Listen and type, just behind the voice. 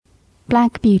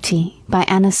Black Beauty by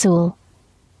Anna Sewell.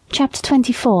 Chapter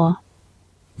 24.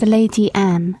 The Lady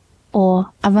Anne,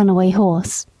 or A Runaway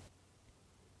Horse.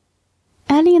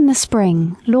 Early in the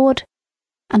spring, Lord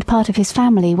and part of his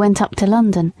family went up to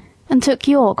London, and took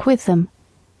York with them.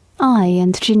 I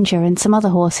and Ginger and some other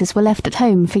horses were left at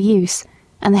home for use,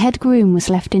 and the head groom was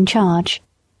left in charge.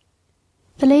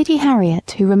 The Lady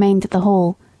Harriet, who remained at the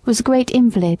Hall, was a great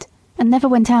invalid, and never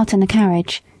went out in a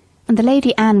carriage, and the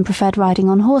Lady Anne preferred riding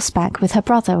on horseback with her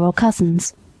brother or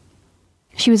cousins.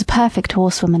 She was a perfect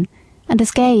horsewoman, and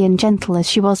as gay and gentle as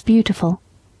she was beautiful.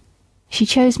 She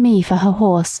chose me for her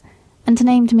horse, and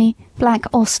named me Black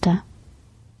Auster.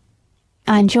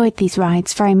 I enjoyed these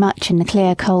rides very much in the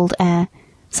clear cold air,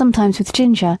 sometimes with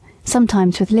Ginger,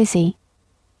 sometimes with Lizzie.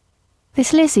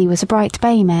 This Lizzie was a bright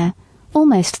bay mare,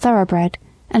 almost thoroughbred,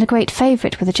 and a great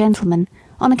favourite with a gentleman,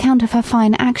 on account of her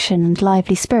fine action and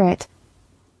lively spirit.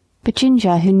 But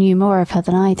Ginger, who knew more of her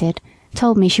than I did,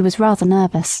 told me she was rather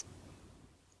nervous.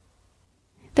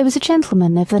 There was a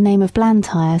gentleman of the name of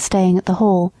Blantyre staying at the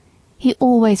Hall. He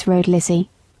always rode Lizzie,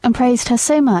 and praised her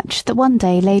so much that one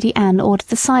day Lady Anne ordered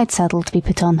the side saddle to be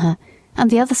put on her,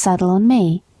 and the other saddle on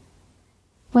me.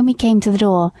 When we came to the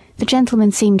door, the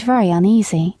gentleman seemed very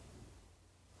uneasy.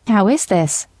 "How is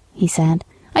this?" he said.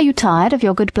 "Are you tired of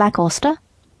your good Black Auster?"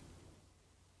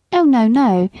 "Oh, no,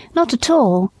 not at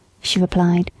all," she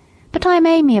replied. "But I am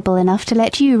amiable enough to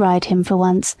let you ride him for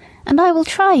once, and I will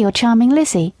try your charming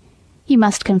Lizzie. You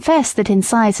must confess that in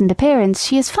size and appearance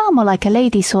she is far more like a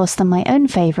lady's horse than my own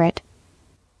favourite."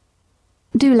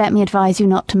 "Do let me advise you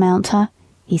not to mount her,"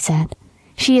 he said.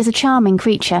 "She is a charming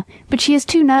creature, but she is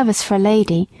too nervous for a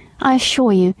lady. I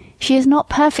assure you, she is not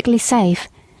perfectly safe.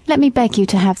 Let me beg you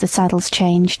to have the saddles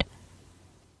changed."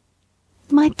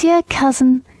 "My dear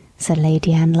cousin," said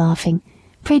Lady Anne, laughing,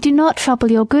 "pray do not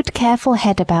trouble your good careful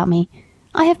head about me.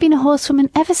 I have been a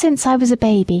horsewoman ever since I was a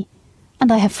baby,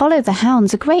 and I have followed the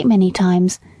hounds a great many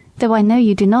times, though I know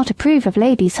you do not approve of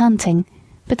ladies hunting,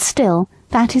 but still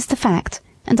that is the fact,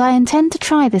 and I intend to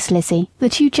try this Lizzie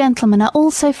that you gentlemen are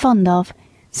all so fond of,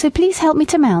 so please help me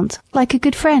to mount, like a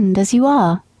good friend as you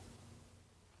are."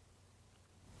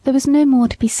 There was no more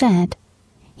to be said.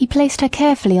 He placed her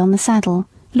carefully on the saddle,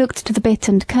 looked to the bit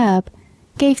and curb,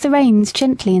 gave the reins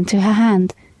gently into her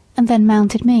hand, and then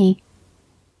mounted me.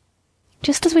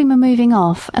 Just as we were moving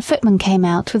off, a footman came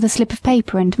out with a slip of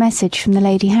paper and message from the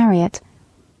Lady Harriet.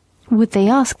 Would they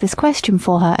ask this question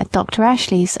for her at Dr.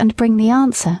 Ashley's and bring the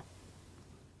answer?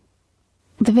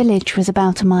 The village was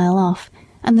about a mile off,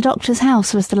 and the doctor's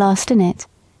house was the last in it.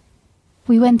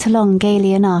 We went along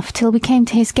gaily enough till we came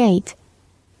to his gate.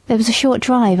 There was a short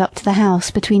drive up to the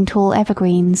house between tall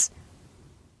evergreens.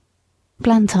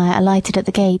 Blantyre alighted at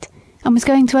the gate, and was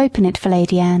going to open it for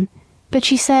Lady Anne, but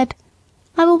she said,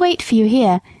 "I will wait for you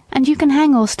here, and you can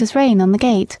hang Auster's rein on the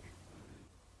gate."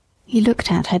 He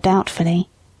looked at her doubtfully.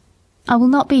 "I will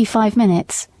not be 5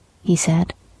 minutes," he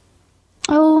said.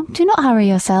 "Oh, do not hurry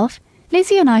yourself.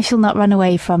 Lizzie and I shall not run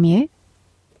away from you."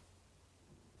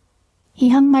 He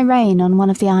hung my rein on one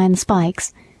of the iron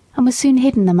spikes, and was soon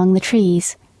hidden among the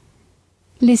trees.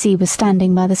 Lizzie was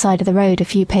standing by the side of the road a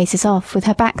few paces off, with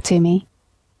her back to me.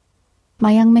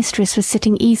 My young mistress was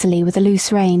sitting easily with a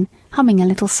loose rein, humming a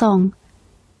little song.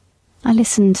 I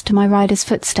listened to my rider's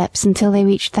footsteps until they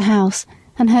reached the house,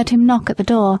 and heard him knock at the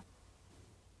door.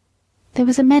 There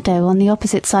was a meadow on the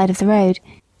opposite side of the road,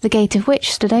 the gate of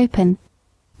which stood open.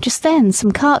 Just then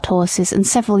some cart horses and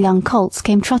several young colts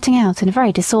came trotting out in a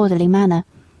very disorderly manner,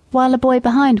 while a boy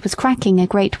behind was cracking a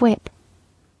great whip.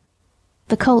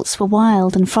 The colts were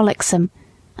wild and frolicsome,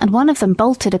 and one of them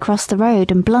bolted across the road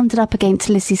and blundered up against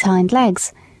Lizzie's hind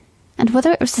legs, and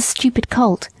whether it was the stupid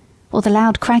colt, or the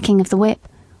loud cracking of the whip,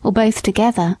 or both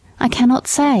together, I cannot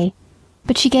say,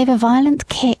 but she gave a violent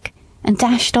kick, and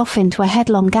dashed off into a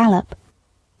headlong gallop.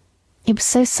 It was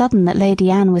so sudden that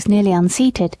Lady Anne was nearly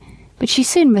unseated, but she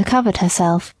soon recovered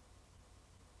herself.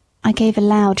 I gave a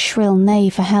loud shrill neigh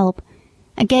for help.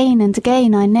 Again and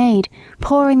again I neighed,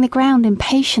 pawing the ground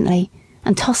impatiently,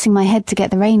 and tossing my head to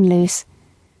get the rein loose.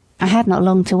 I had not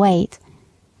long to wait.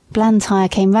 Blantyre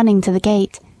came running to the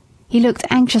gate. He looked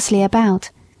anxiously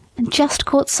about, and just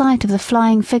caught sight of the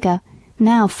flying figure,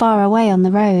 now far away on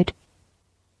the road.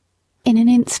 In an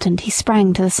instant he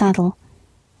sprang to the saddle.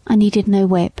 I needed no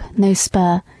whip, no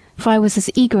spur, for I was as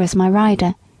eager as my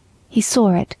rider. He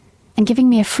saw it, and giving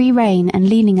me a free rein and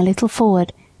leaning a little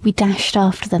forward, we dashed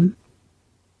after them.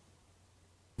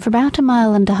 For about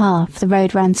 1.5 miles the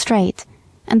road ran straight,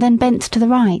 and then bent to the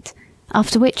right,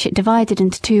 after which it divided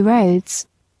into 2 roads.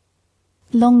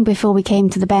 Long before we came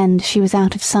to the bend she was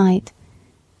out of sight.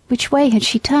 Which way had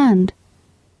she turned?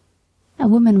 A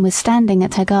woman was standing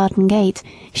at her garden gate,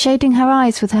 shading her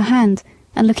eyes with her hand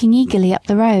and looking eagerly up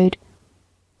the road.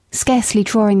 Scarcely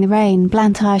drawing the rein,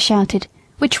 Blantyre shouted,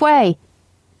 "Which way?"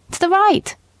 "To the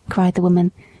right," cried the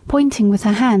woman, pointing with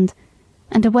her hand,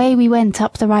 and away we went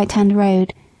up the right-hand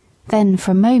road. Then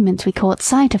for a moment we caught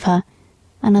sight of her.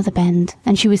 Another bend,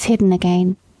 and she was hidden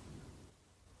again.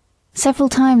 Several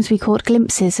times we caught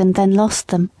glimpses and then lost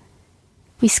them.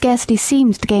 We scarcely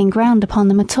seemed to gain ground upon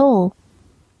them at all.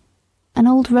 An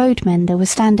old road mender was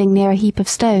standing near a heap of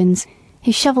stones,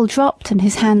 his shovel dropped and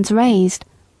his hands raised.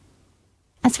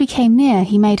 As we came near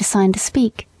he made a sign to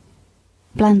speak.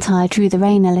 Blantyre drew the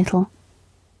rein a little.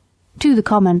 To the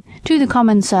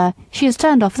common, sir, she has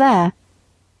turned off there."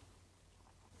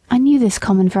 I knew this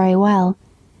common very well.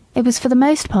 It was for the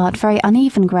most part very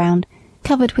uneven ground,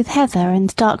 covered with heather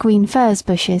and dark green furze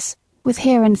bushes, with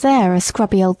here and there a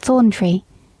scrubby old thorn tree.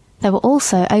 There were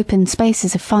also open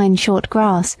spaces of fine short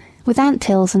grass, with ant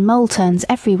hills and mole turns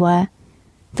everywhere.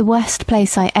 The worst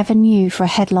place I ever knew for a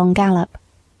headlong gallop.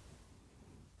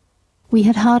 We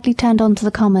had hardly turned on to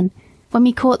the common when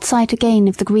we caught sight again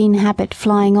of the green habit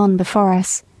flying on before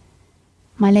us.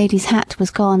 My lady's hat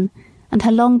was gone, and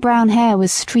her long brown hair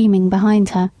was streaming behind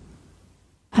her.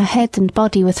 Her head and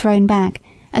body were thrown back,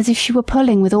 as if she were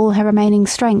pulling with all her remaining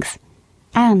strength,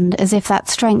 and as if that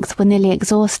strength were nearly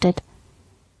exhausted.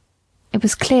 It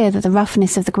was clear that the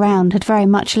roughness of the ground had very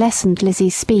much lessened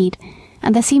Lizzie's speed,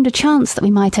 and there seemed a chance that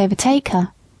we might overtake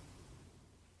her.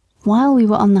 While we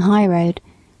were on the high road,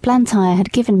 Blantyre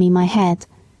had given me my head,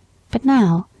 but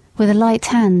now, with a light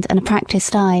hand and a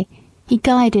practised eye, he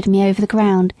guided me over the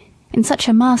ground in such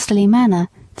a masterly manner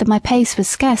that my pace was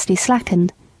scarcely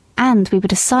slackened, and we were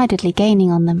decidedly gaining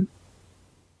on them.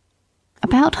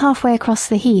 About halfway across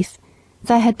the heath,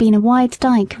 there had been a wide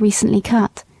dyke recently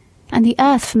cut, and the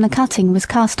earth from the cutting was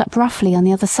cast up roughly on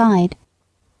the other side.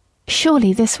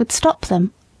 Surely this would stop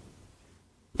them.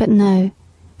 But no,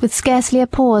 with scarcely a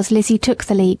pause Lizzie took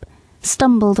the leap,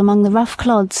 stumbled among the rough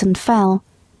clods and fell.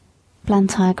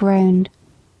 Blantyre groaned.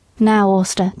 "Now,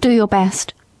 Auster, do your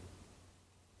best."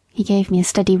 He gave me a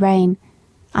steady rein.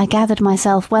 I gathered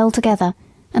myself well together,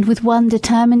 and with one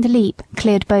determined leap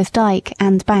cleared both dyke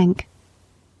and bank.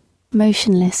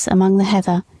 Motionless among the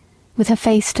heather, with her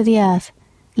face to the earth,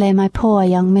 lay my poor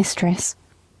young mistress.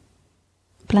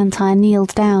 Blantyre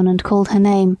kneeled down and called her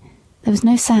name. There was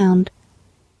no sound.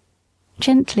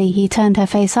 Gently he turned her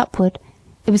face upward.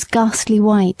 It was ghastly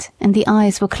white, and the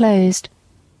eyes were closed.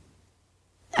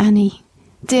 "Annie,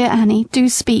 dear Annie, do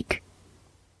speak."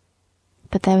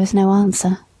 But there was no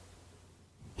answer.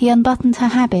 He unbuttoned her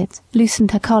habit,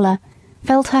 loosened her collar,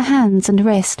 felt her hands and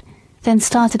wrist, then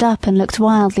started up and looked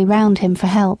wildly round him for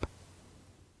help.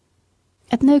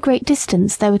 At no great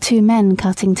distance there were two men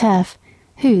cutting turf,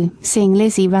 who, seeing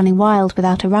Lizzie running wild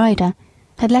without a rider,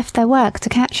 had left their work to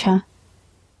catch her.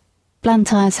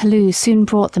 Blantyre's halloo soon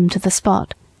brought them to the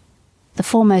spot. The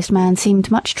foremost man seemed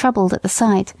much troubled at the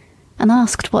sight, and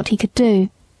asked what he could do.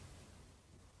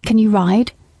 "Can you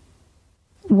ride?"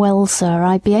 "Well, sir,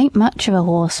 I ain't much of a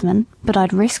horseman, but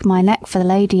I'd risk my neck for the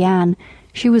Lady Anne.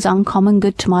 She was uncommon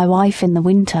good to my wife in the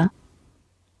winter."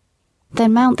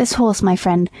 "Then mount this horse, my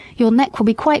friend, your neck will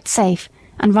be quite safe,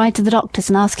 and ride to the doctor's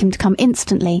and ask him to come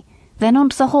instantly. Then on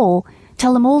to the hall,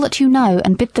 tell them all that you know,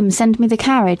 and bid them send me the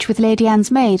carriage with Lady Anne's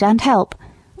maid and help.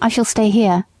 I shall stay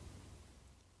here."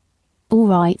 "All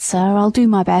right, sir, I'll do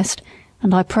my best,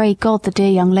 and I pray God the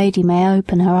dear young lady may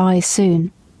open her eyes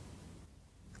soon."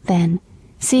 Then,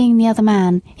 seeing the other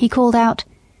man, he called out,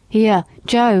 "Here,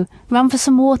 Joe, run for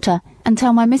some water, and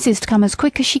tell my missus to come as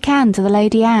quick as she can to the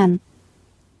Lady Anne."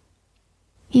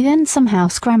 He then somehow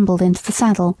scrambled into the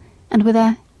saddle, and with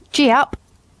a "Gee up!"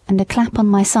 and a clap on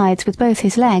my sides with both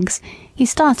his legs, he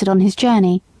started on his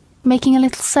journey, making a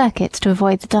little circuit to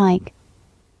avoid the dyke.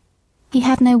 He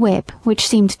had no whip, which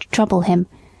seemed to trouble him,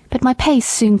 but my pace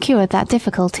soon cured that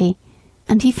difficulty,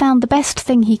 and he found the best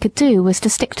thing he could do was to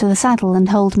stick to the saddle and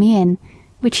hold me in,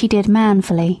 which he did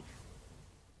manfully.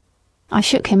 I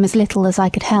shook him as little as I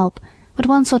could help, but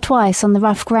once or twice on the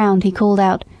rough ground he called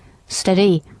out,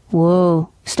 "Steady! Whoa!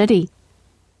 Steady!"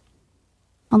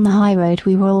 On the high road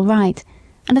we were all right,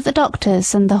 and at the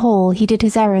doctor's and the hall he did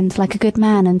his errand like a good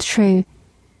man and true.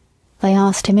 They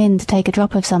asked him in to take a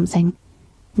drop of something.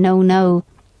 "No, no,"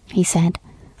 he said,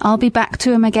 "I'll be back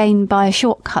to 'em again by a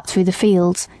short cut through the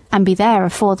fields, and be there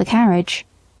afore the carriage."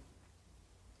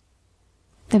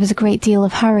 There was a great deal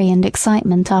of hurry and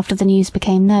excitement after the news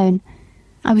became known.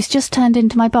 I was just turned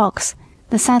into my box,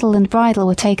 the saddle and bridle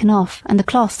were taken off, and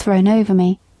the cloth thrown over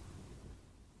me.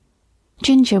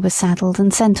 Ginger was saddled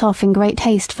and sent off in great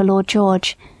haste for Lord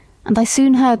George, and I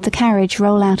soon heard the carriage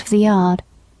roll out of the yard.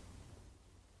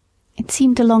 It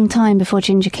seemed a long time before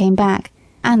Ginger came back,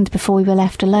 and before we were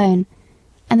left alone,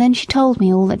 and then she told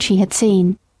me all that she had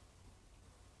seen.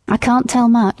 "I can't tell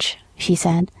much," she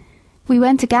said. "We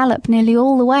went a gallop nearly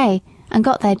all the way, and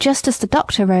got there just as the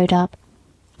doctor rode up.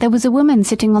 There was a woman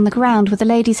sitting on the ground with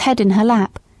a lady's head in her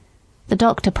lap. The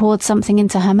doctor poured something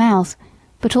into her mouth,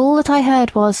 but all that I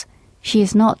heard was, 'She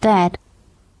is not dead.'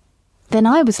 Then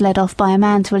I was led off by a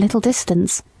man to a little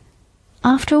distance.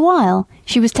 After a while,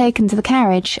 she was taken to the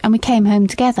carriage, and we came home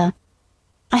together.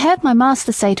 I heard my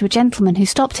master say to a gentleman who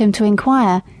stopped him to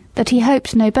inquire that he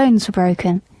hoped no bones were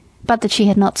broken, but that she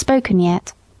had not spoken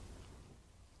yet."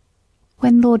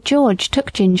 When Lord George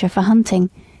took Ginger for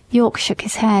hunting, York shook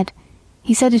his head.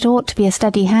 He said it ought to be a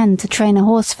steady hand to train a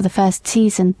horse for the first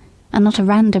season, and not a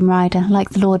random rider like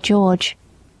the Lord George.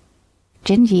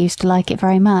 Ginger used to like it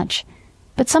very much,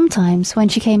 but sometimes, when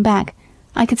she came back,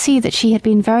 I could see that she had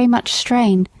been very much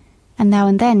strained, and now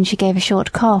and then she gave a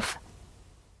short cough.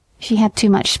 She had too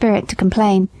much spirit to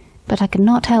complain, but I could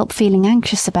not help feeling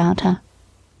anxious about her.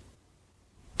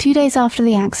 2 days after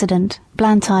the accident,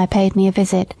 Blantyre paid me a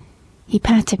visit. He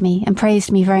patted me and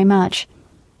praised me very much.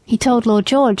 He told Lord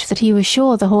George that he was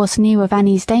sure the horse knew of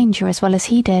Annie's danger as well as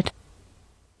he did.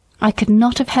 "I could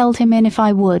not have held him in if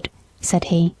I would," said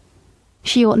he.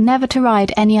 "She ought never to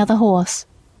ride any other horse."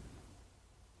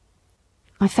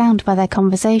 I found by their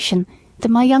conversation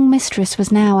that my young mistress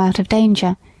was now out of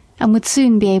danger, and would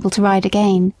soon be able to ride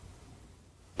again.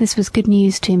 This was good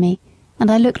news to me, and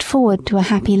I looked forward to a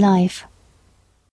happy life.